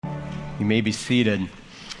You may be seated.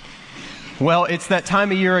 Well, it's that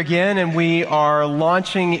time of year again, and we are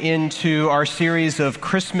launching into our series of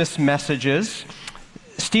Christmas messages.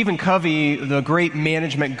 Stephen Covey, the great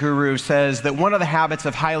management guru, says that one of the habits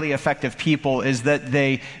of highly effective people is that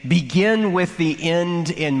they begin with the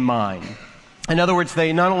end in mind. In other words,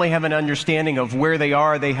 they not only have an understanding of where they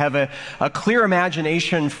are, they have a clear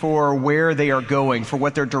imagination for where they are going, for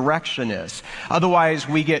what their direction is. Otherwise,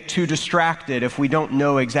 we get too distracted if we don't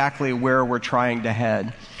know exactly where we're trying to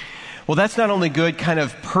head. Well, that's not only good kind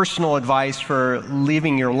of personal advice for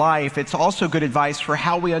living your life, it's also good advice for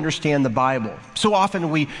how we understand the Bible. So often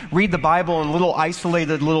we read the Bible in little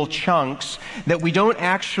isolated little chunks that we don't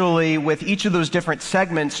actually, with each of those different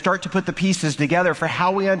segments, start to put the pieces together for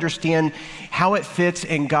how we understand how it fits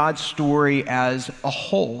in God's story as a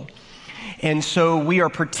whole. And so we are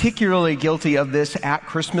particularly guilty of this at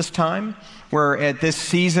Christmas time, where at this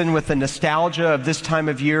season with the nostalgia of this time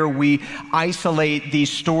of year, we isolate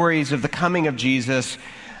these stories of the coming of Jesus.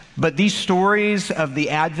 But these stories of the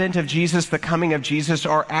advent of Jesus, the coming of Jesus,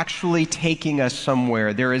 are actually taking us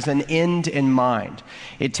somewhere. There is an end in mind.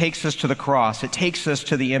 It takes us to the cross. It takes us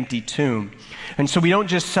to the empty tomb. And so we don't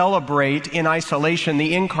just celebrate in isolation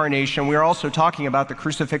the incarnation. We are also talking about the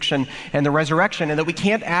crucifixion and the resurrection, and that we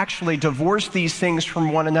can't actually divorce these things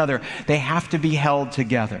from one another. They have to be held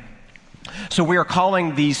together. So we are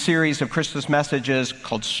calling these series of Christmas messages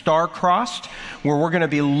called Star-Crossed, where we're going to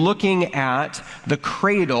be looking at the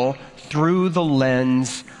cradle through the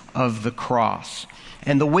lens of the cross.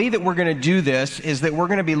 And the way that we're going to do this is that we're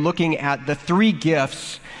going to be looking at the three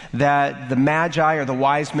gifts that the Magi or the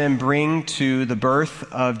wise men bring to the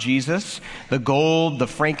birth of Jesus: the gold, the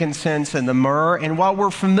frankincense, and the myrrh. And while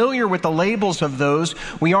we're familiar with the labels of those,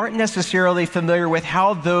 we aren't necessarily familiar with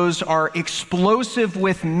how those are explosive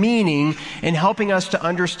with meaning in helping us to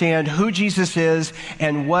understand who Jesus is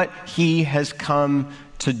and what he has come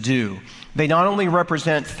to do. They not only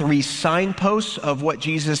represent three signposts of what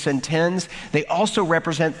Jesus intends, they also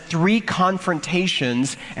represent three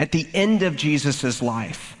confrontations at the end of Jesus'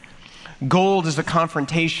 life. Gold is a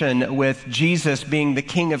confrontation with Jesus being the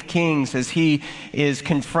King of Kings as he is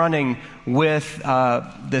confronting with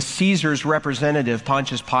the Caesar's representative,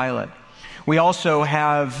 Pontius Pilate. We also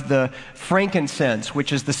have the frankincense,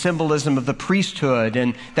 which is the symbolism of the priesthood,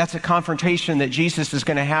 and that's a confrontation that Jesus is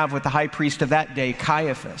going to have with the high priest of that day,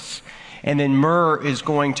 Caiaphas. And then myrrh is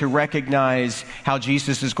going to recognize how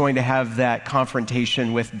Jesus is going to have that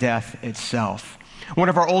confrontation with death itself. One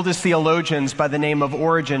of our oldest theologians by the name of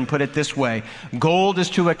Origen put it this way: gold is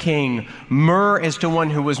to a king, myrrh is to one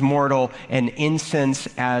who was mortal, and incense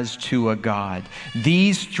as to a god.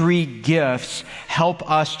 These three gifts help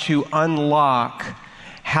us to unlock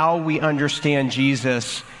how we understand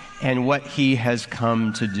Jesus and what he has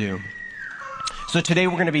come to do. So today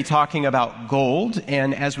we're going to be talking about gold,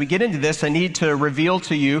 and as we get into this, I need to reveal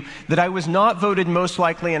to you that I was not voted most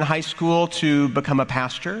likely in high school to become a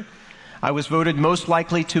pastor. I was voted most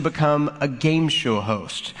likely to become a game show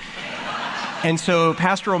host. And so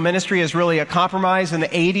pastoral ministry is really a compromise. In the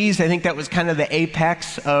 80s, I think that was kind of the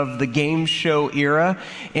apex of the game show era.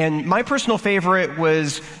 And my personal favorite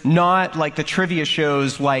was not like the trivia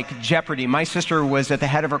shows like Jeopardy. My sister was at the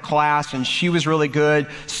head of her class, and she was really good.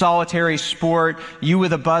 Solitary sport, you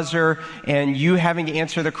with a buzzer, and you having to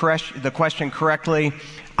answer the question correctly.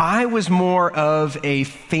 I was more of a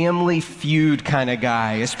Family Feud kind of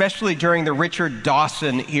guy, especially during the Richard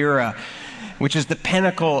Dawson era, which is the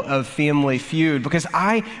pinnacle of Family Feud, because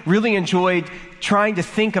I really enjoyed trying to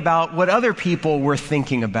think about what other people were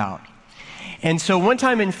thinking about. And so one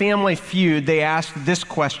time in Family Feud, they asked this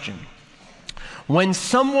question: when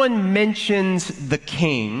someone mentions the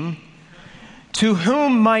king, to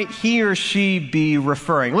whom might he or she be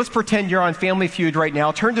referring? Let's pretend you're on Family Feud right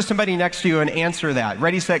now. Turn to somebody next to you and answer that.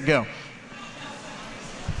 Ready, set, go.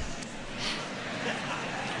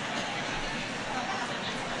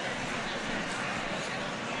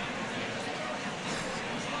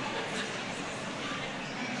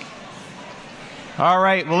 All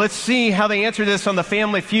right, well, let's see how they answer this on the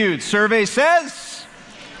Family Feud. Survey says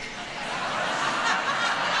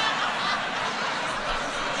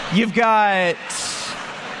you've got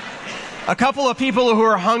a couple of people who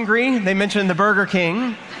are hungry. They mentioned the Burger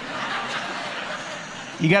King.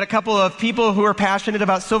 You got a couple of people who are passionate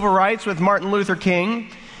about civil rights with Martin Luther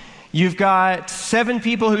King. You've got 7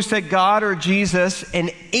 people who said God or Jesus, and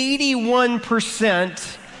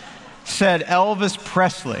 81% said Elvis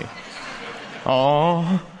Presley.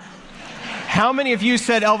 Oh, how many of you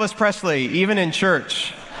said Elvis Presley, even in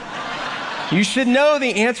church? You should know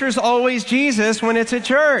the answer is always Jesus when it's at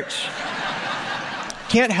church.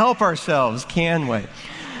 Can't help ourselves, can we?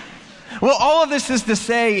 Well, all of this is to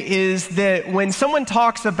say is that when someone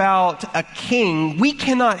talks about a king, we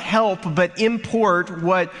cannot help but import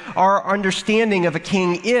what our understanding of a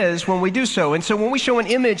king is when we do so. And so when we show an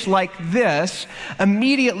image like this,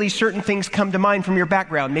 immediately certain things come to mind from your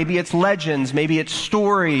background. Maybe it's legends, maybe it's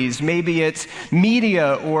stories, maybe it's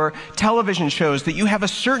media or television shows, that you have a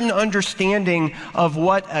certain understanding of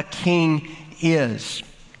what a king is.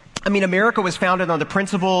 I mean, America was founded on the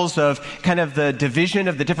principles of kind of the division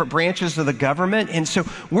of the different branches of the government. And so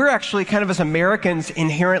we're actually kind of, as Americans,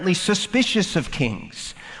 inherently suspicious of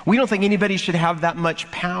kings. We don't think anybody should have that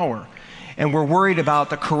much power. And we're worried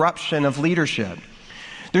about the corruption of leadership.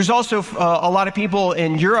 There's also a lot of people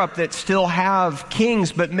in Europe that still have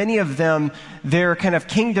kings, but many of them, their kind of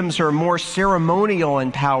kingdoms are more ceremonial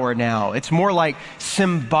in power now. It's more like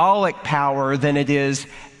symbolic power than it is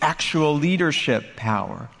actual leadership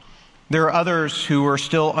power. There are others who are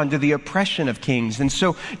still under the oppression of kings. And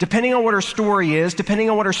so depending on what our story is, depending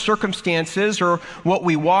on what our circumstances or what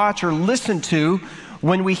we watch or listen to,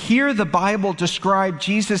 when we hear the Bible describe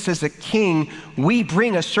Jesus as a king, we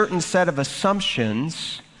bring a certain set of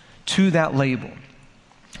assumptions to that label.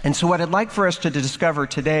 And so what I'd like for us to discover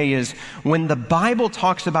today is when the Bible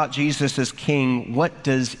talks about Jesus as king, what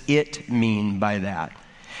does it mean by that?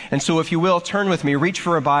 And so if you will, turn with me, reach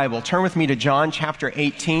for a Bible. Turn with me to John chapter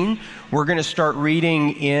 18. We're going to start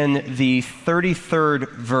reading in the 33rd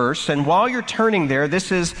verse. And while you're turning there,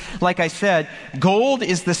 this is, like I said, gold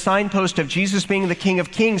is the signpost of Jesus being the King of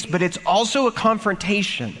Kings, but it's also a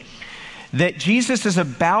confrontation. That Jesus is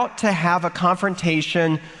about to have a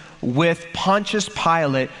confrontation with Pontius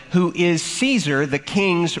Pilate, who is Caesar, the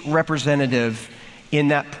king's representative in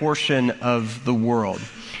that portion of the world.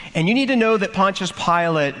 And you need to know that Pontius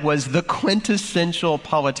Pilate was the quintessential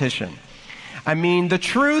politician. I mean, the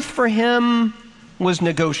truth for him was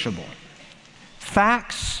negotiable.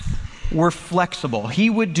 Facts were flexible. He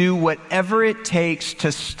would do whatever it takes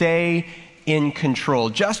to stay in control.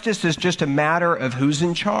 Justice is just a matter of who's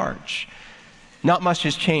in charge. Not much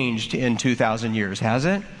has changed in 2,000 years, has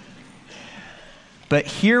it? But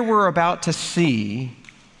here we're about to see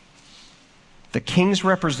the king's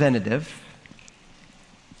representative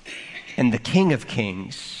and the King of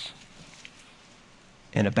Kings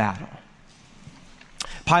in a battle.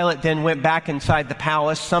 Pilate then went back inside the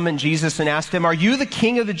palace, summoned Jesus, and asked him, "Are you the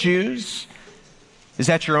King of the Jews?" "Is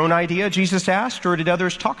that your own idea?" Jesus asked, "or did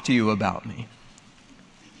others talk to you about me?"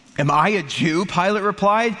 "Am I a Jew?" Pilate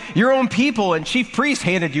replied. "Your own people and chief priests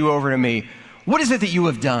handed you over to me. What is it that you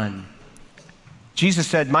have done?" Jesus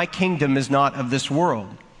said, "My kingdom is not of this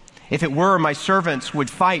world. If it were, my servants would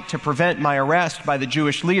fight to prevent my arrest by the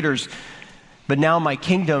Jewish leaders, but now my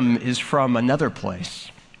kingdom is from another place."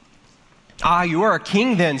 "Ah, you are a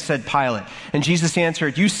king then," said Pilate. And Jesus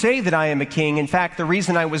answered, "You say that I am a king. In fact, the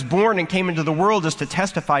reason I was born and came into the world is to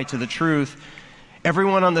testify to the truth.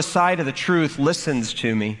 Everyone on the side of the truth listens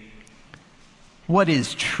to me." "What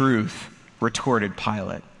is truth?" retorted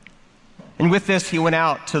Pilate. And with this, he went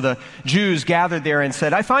out to the Jews gathered there and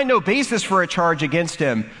said, "I find no basis for a charge against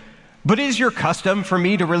him. But is your custom for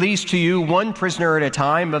me to release to you one prisoner at a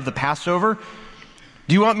time of the Passover?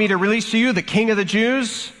 Do you want me to release to you the King of the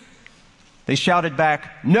Jews?" They shouted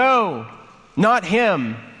back, "No, not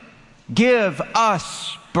him. Give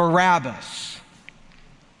us Barabbas."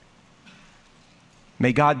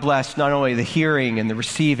 May God bless not only the hearing and the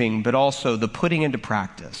receiving, but also the putting into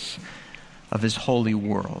practice of his holy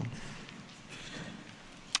world.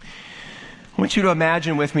 I want you to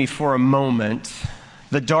imagine with me for a moment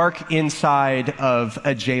the dark inside of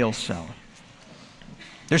a jail cell.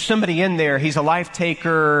 There's somebody in there. He's a life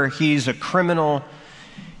taker. He's a criminal.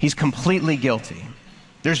 He's completely guilty.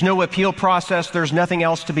 There's no appeal process. There's nothing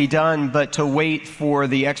else to be done but to wait for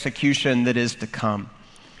the execution that is to come.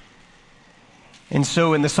 And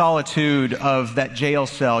so in the solitude of that jail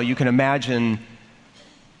cell, you can imagine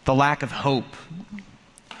the lack of hope,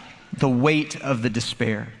 the weight of the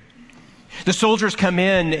despair. The soldiers come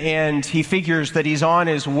in and he figures that he's on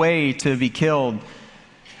his way to be killed.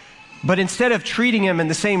 But instead of treating him in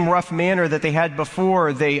the same rough manner that they had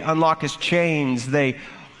before, they unlock his chains, they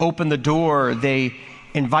open the door, they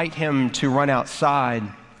invite him to run outside.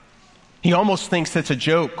 He almost thinks it's a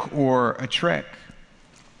joke or a trick.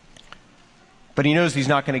 But he knows he's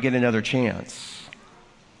not going to get another chance.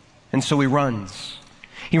 And so he runs.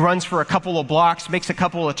 He runs for a couple of blocks, makes a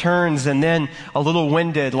couple of turns, and then a little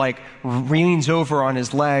winded, leans over on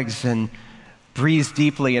his legs and breathes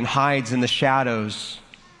deeply and hides in the shadows.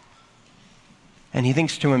 And he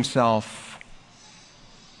thinks to himself,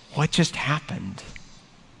 what just happened?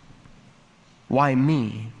 Why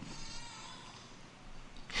me?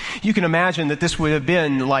 You can imagine that this would have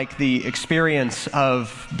been like the experience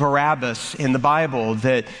of Barabbas in the Bible,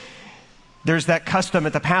 that there's that custom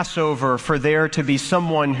at the Passover for there to be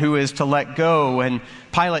someone who is to let go, and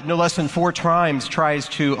Pilate no less than 4 times tries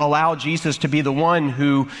to allow Jesus to be the one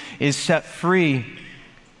who is set free.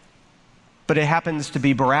 But it happens to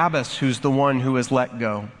be Barabbas who's the one who is let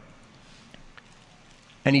go.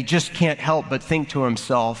 And he just can't help but think to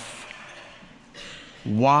himself,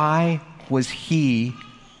 why was he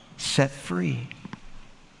set free?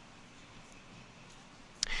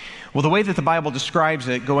 Well, the way that the Bible describes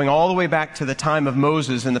it, going all the way back to the time of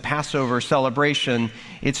Moses in the Passover celebration,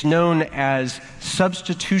 it's known as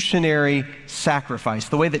substitutionary sacrifice.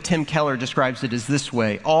 The way that Tim Keller describes it is this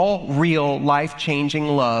way: all real life-changing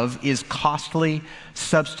love is costly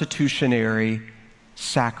substitutionary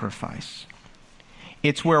sacrifice.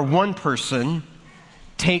 It's where one person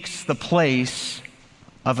takes the place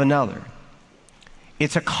of another.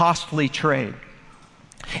 It's a costly trade.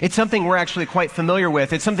 It's something we're actually quite familiar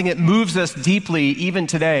with. It's something that moves us deeply even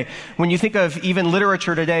today. When you think of even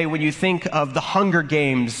literature today, when you think of The Hunger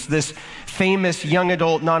Games, this famous young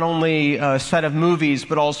adult, not only set of movies,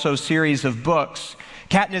 but also series of books,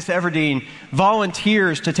 Katniss Everdeen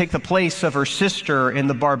volunteers to take the place of her sister in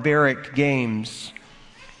the barbaric games.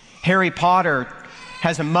 Harry Potter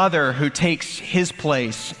has a mother who takes his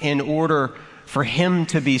place in order for him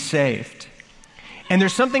to be saved. And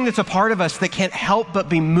there's something that's a part of us that can't help but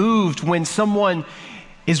be moved when someone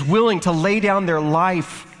is willing to lay down their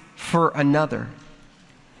life for another.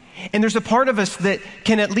 And there's a part of us that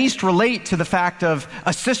can at least relate to the fact of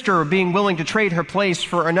a sister being willing to trade her place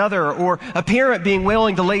for another, or a parent being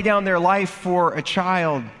willing to lay down their life for a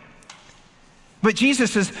child. But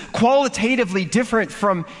Jesus is qualitatively different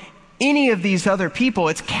from any of these other people.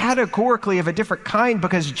 It's categorically of a different kind,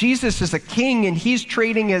 because Jesus is a king and he's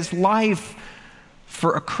trading his life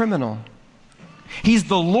for a criminal. He's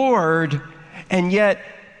the Lord, and yet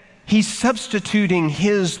he's substituting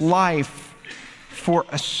his life for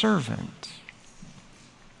a servant.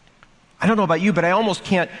 I don't know about you, but I almost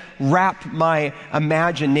can't wrap my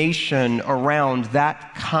imagination around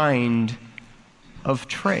that kind of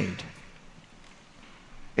trade.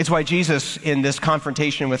 It's why Jesus, in this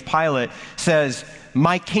confrontation with Pilate, says,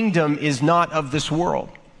 "My kingdom is not of this world.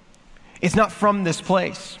 It's not from this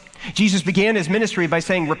place." Jesus began his ministry by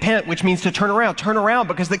saying, repent, which means to turn around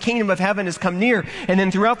because the kingdom of heaven has come near. And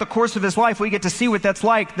then throughout the course of his life, we get to see what that's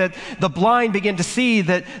like, that the blind begin to see,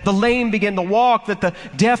 that the lame begin to walk, that the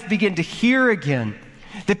deaf begin to hear again,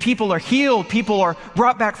 that people are healed, people are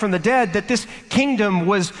brought back from the dead, that this kingdom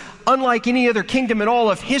was unlike any other kingdom in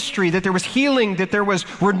all of history, that there was healing, that there was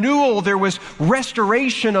renewal, there was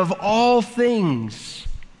restoration of all things.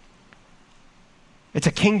 It's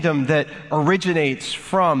a kingdom that originates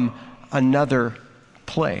from another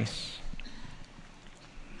place.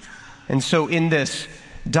 And so in this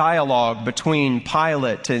dialogue between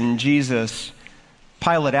Pilate and Jesus,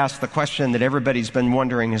 Pilate asked the question that everybody's been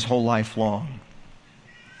wondering his whole life long.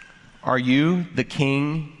 Are you the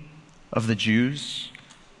king of the Jews?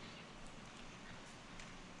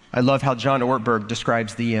 I love how John Ortberg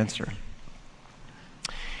describes the answer.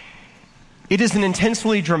 It is an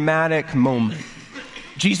intensely dramatic moment.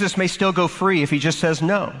 Jesus may still go free if he just says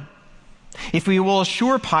no. If we will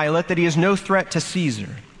assure Pilate that he is no threat to Caesar.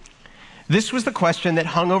 This was the question that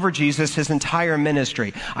hung over Jesus his entire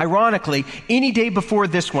ministry. Ironically, any day before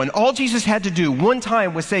this one, all Jesus had to do one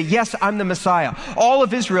time was say, yes, I'm the Messiah. All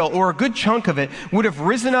of Israel, or a good chunk of it, would have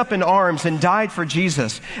risen up in arms and died for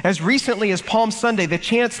Jesus. As recently as Palm Sunday, the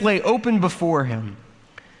chance lay open before him.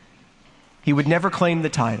 He would never claim the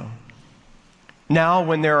title. Now,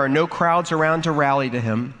 when there are no crowds around to rally to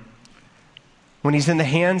him, when he's in the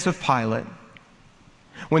hands of Pilate,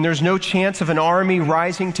 when there's no chance of an army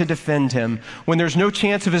rising to defend him, when there's no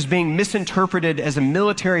chance of his being misinterpreted as a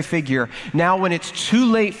military figure, now when it's too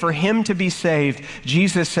late for him to be saved,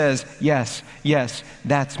 Jesus says, yes,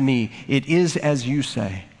 that's me. It is as you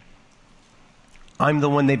say. I'm the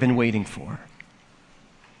one they've been waiting for.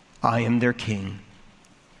 I am their king.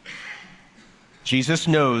 Jesus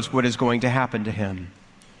knows what is going to happen to him,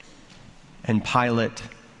 and Pilate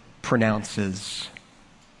pronounces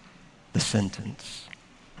the sentence.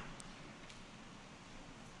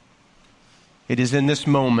 It is in this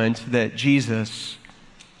moment that Jesus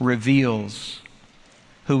reveals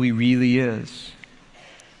who he really is.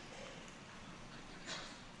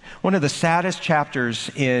 One of the saddest chapters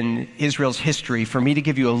in Israel's history, for me to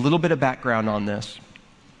give you a little bit of background on this,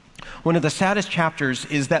 one of the saddest chapters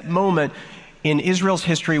is that moment in Israel's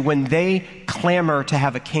history when they clamor to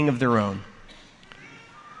have a king of their own.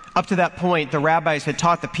 Up to that point, the rabbis had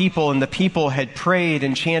taught the people, and the people had prayed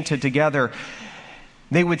and chanted together.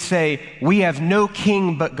 They would say, "We have no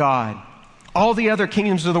king but God. All the other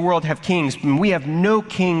kingdoms of the world have kings, and we have no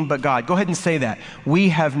king but God." Go ahead and say that. We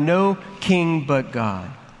have no king but God.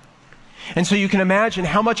 And so you can imagine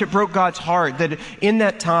how much it broke God's heart that in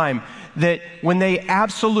that time, that when they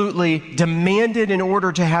absolutely demanded in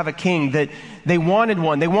order to have a king, that they wanted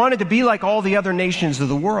one. They wanted to be like all the other nations of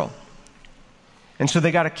the world. And so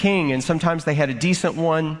they got a king, and sometimes they had a decent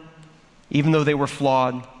one, even though they were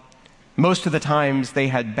flawed. Most of the times they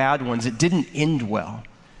had bad ones. It didn't end well.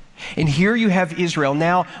 And here you have Israel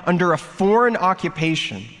now under a foreign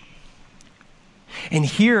occupation. And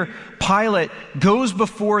here Pilate goes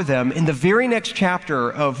before them in the very next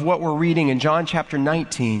chapter of what we're reading in John chapter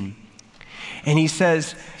 19. And he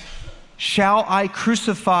says, "Shall I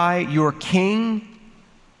crucify your king?"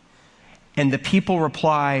 And the people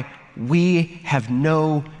reply, "We have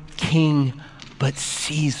no king but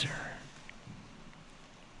Caesar."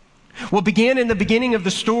 What began in the beginning of the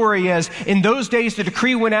story as in those days the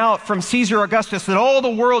decree went out from Caesar Augustus that all the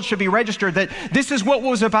world should be registered, that this is what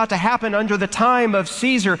was about to happen under the time of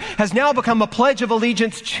Caesar, has now become a pledge of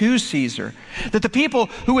allegiance to Caesar. That the people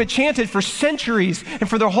who had chanted for centuries and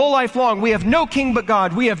for their whole life long, "We have no king but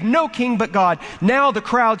God, we have no king but God," now the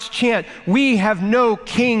crowds chant, "We have no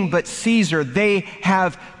king but Caesar." They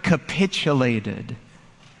have capitulated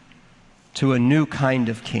to a new kind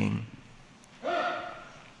of king.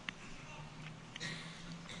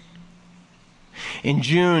 In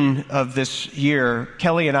June of this year,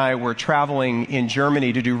 Kelly and I were traveling in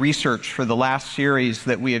Germany to do research for the last series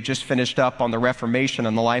that we have just finished up on the Reformation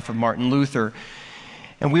and the life of Martin Luther.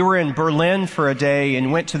 And we were in Berlin for a day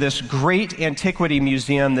and went to this great antiquity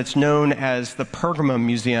museum that's known as the Pergamum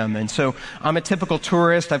Museum. And so I'm a typical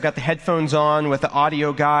tourist. I've got the headphones on with the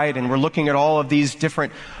audio guide, and we're looking at all of these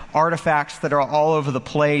different artifacts that are all over the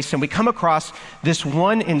place. And we come across this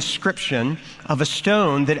one inscription of a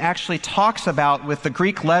stone that actually talks about, with the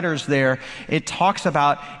Greek letters there, it talks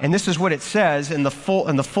about, and this is what it says in the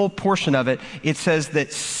full portion of it, it says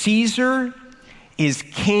that Caesar is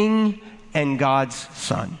king and God's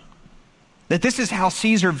son. That this is how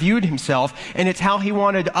Caesar viewed himself, and it's how he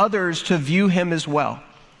wanted others to view him as well.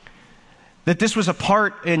 That this was a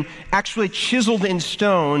part, and actually chiseled in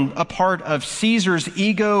stone, a part of Caesar's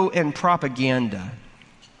ego and propaganda.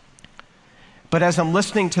 But as I'm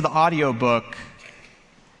listening to the audiobook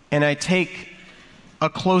and I take a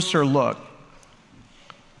closer look,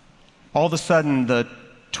 all of a sudden the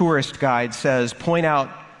tourist guide says, "Point out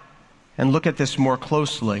and look at this more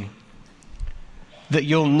closely." That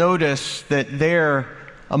you'll notice that there,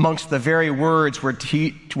 amongst the very words where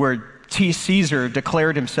Caesar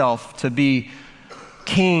declared himself to be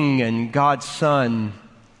king and God's son,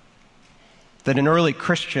 that an early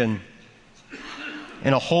Christian,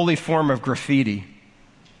 in a holy form of graffiti,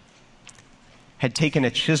 had taken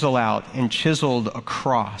a chisel out and chiseled a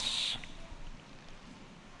cross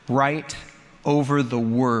right over the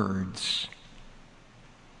words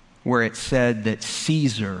where it said that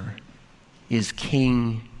Caesar is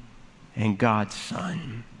king and God's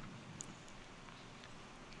son.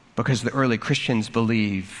 Because the early Christians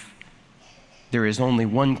believe there is only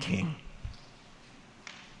one king.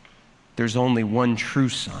 There's only one true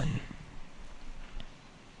son.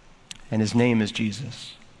 And his name is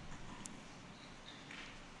Jesus.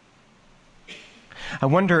 I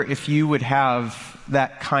wonder if you would have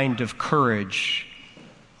that kind of courage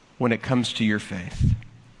when it comes to your faith.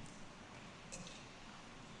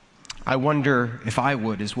 I wonder if I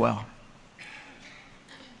would as well.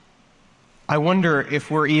 I wonder if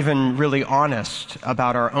we're even really honest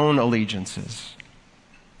about our own allegiances.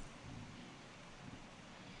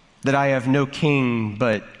 That I have no king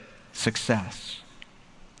but success.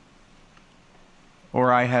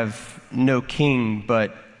 Or I have no king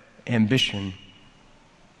but ambition.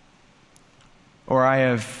 Or I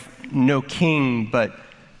have no king but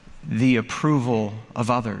the approval of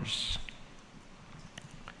others.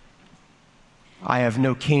 I have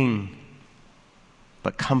no king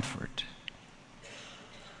but comfort.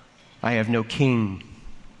 I have no king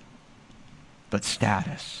but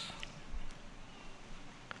status.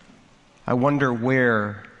 I wonder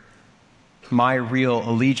where my real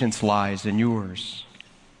allegiance lies in yours.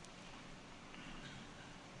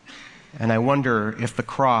 And I wonder if the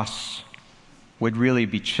cross would really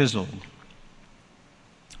be chiseled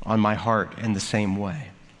on my heart in the same way.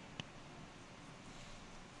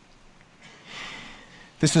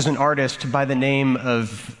 This is an artist by the name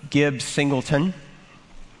of Gibb Singleton.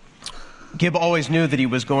 Gibb always knew that he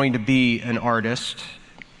was going to be an artist.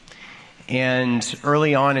 And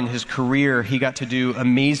early on in his career, he got to do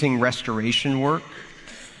amazing restoration work.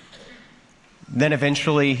 Then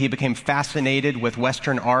eventually he became fascinated with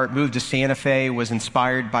Western art, moved to Santa Fe, was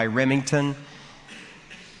inspired by Remington.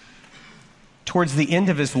 Towards the end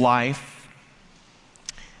of his life,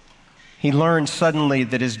 he learned suddenly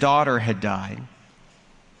that his daughter had died.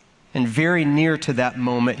 And very near to that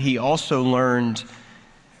moment, he also learned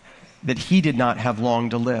that he did not have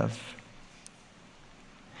long to live.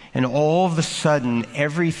 And all of a sudden,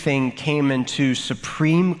 everything came into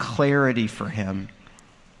supreme clarity for him.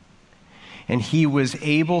 And he was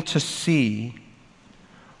able to see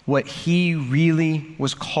what he really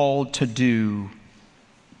was called to do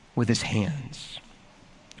with his hands.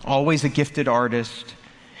 Always a gifted artist,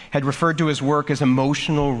 had referred to his work as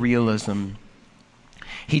emotional realism.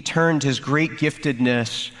 He turned his great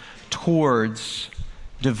giftedness towards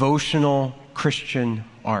devotional Christian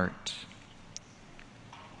art.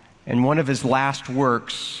 And one of his last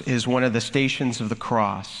works is one of the Stations of the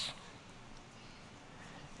Cross.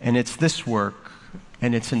 And it's this work,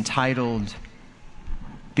 and it's entitled,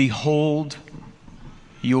 "Behold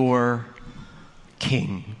Your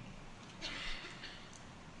King."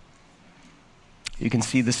 You can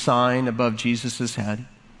see the sign above Jesus' head.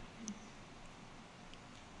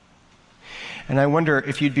 And I wonder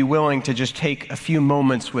if you'd be willing to just take a few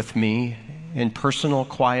moments with me in personal,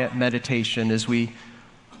 quiet meditation as we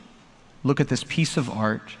look at this piece of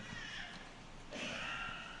art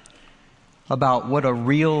about what a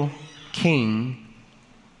real king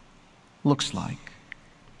looks like.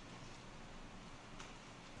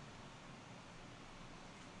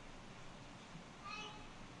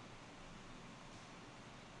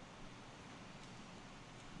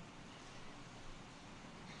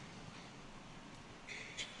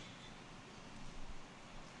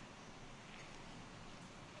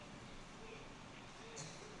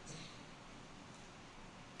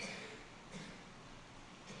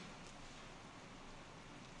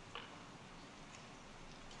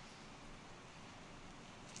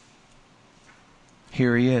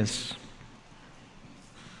 Here he is.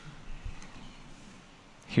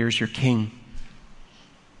 Here's your king.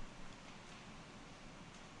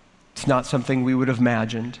 It's not something we would have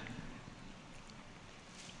imagined.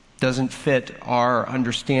 Doesn't fit our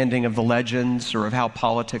understanding of the legends or of how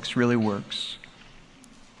politics really works.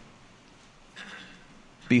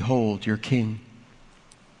 Behold your king.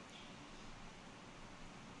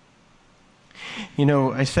 You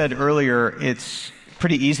know, I said earlier, it's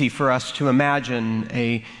pretty easy for us to imagine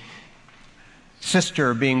a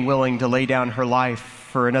sister being willing to lay down her life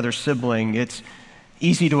for another sibling. It's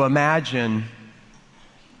easy to imagine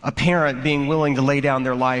a parent being willing to lay down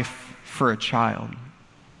their life for a child.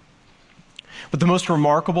 But the most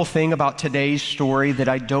remarkable thing about today's story that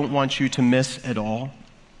I don't want you to miss at all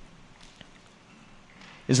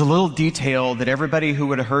is a little detail that everybody who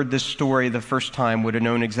would have heard this story the first time would have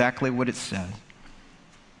known exactly what it said.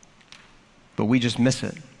 But we just miss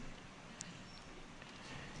it.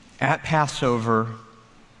 At Passover,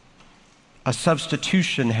 a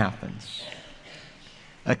substitution happens.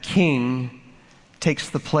 A king takes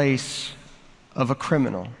the place of a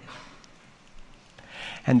criminal.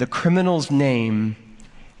 And the criminal's name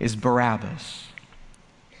is Barabbas.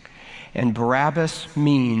 And Barabbas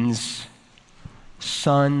means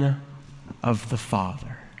son of the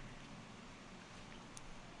Father.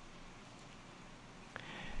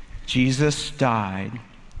 Jesus died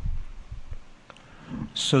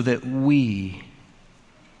so that we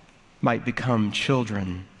might become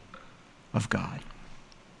children of God.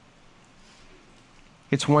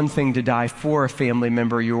 It's one thing to die for a family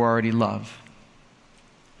member you already love.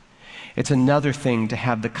 It's another thing to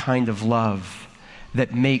have the kind of love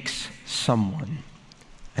that makes someone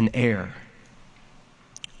an heir,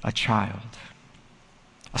 a child,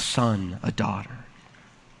 a son, a daughter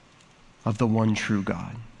of the one true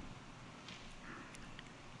God.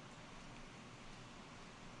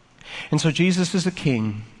 And so Jesus is a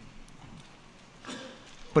king,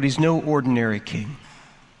 but he's no ordinary king.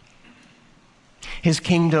 His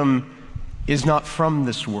kingdom is not from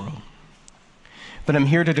this world. But I'm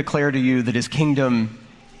here to declare to you that his kingdom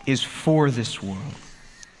is for this world.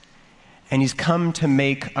 And he's come to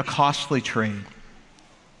make a costly trade,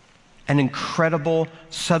 an incredible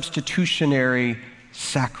substitutionary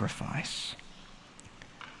sacrifice.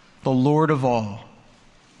 The Lord of all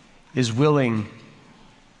is willing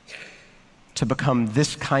to become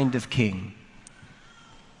this kind of king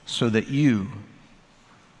so that you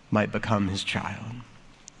might become his child.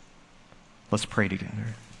 Let's pray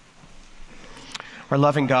together. Our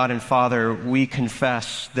loving God and Father, we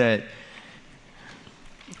confess that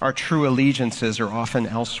our true allegiances are often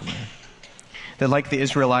elsewhere. That like the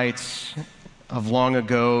Israelites of long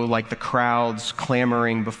ago, like the crowds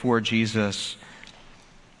clamoring before Jesus,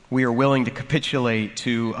 we are willing to capitulate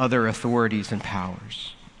to other authorities and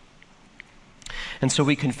powers. And so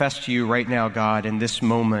we confess to you right now, God, in this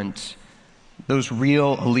moment, those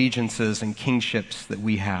real allegiances and kingships that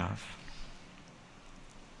we have.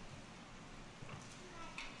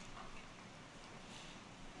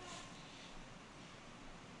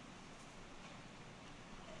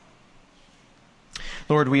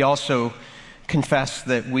 Lord, we also confess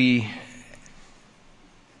that we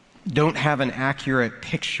don't have an accurate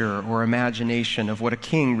picture or imagination of what a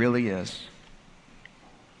king really is.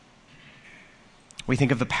 We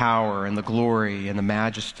think of the power and the glory and the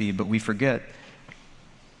majesty, but we forget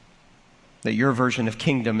that your version of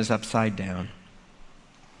kingdom is upside down,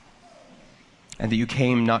 and that you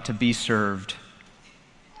came not to be served,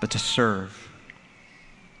 but to serve,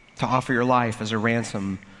 to offer your life as a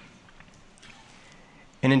ransom.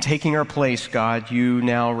 And in taking our place, God, you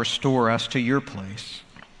now restore us to your place,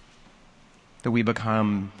 that we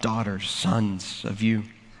become daughters, sons of you.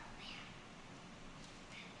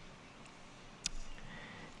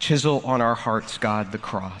 Chisel on our hearts, God, the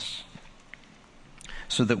cross,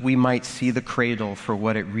 so that we might see the cradle for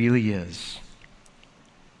what it really is,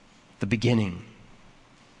 the beginning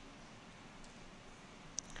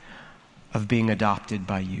of being adopted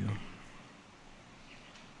by you.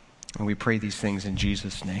 And we pray these things in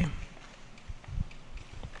Jesus' name.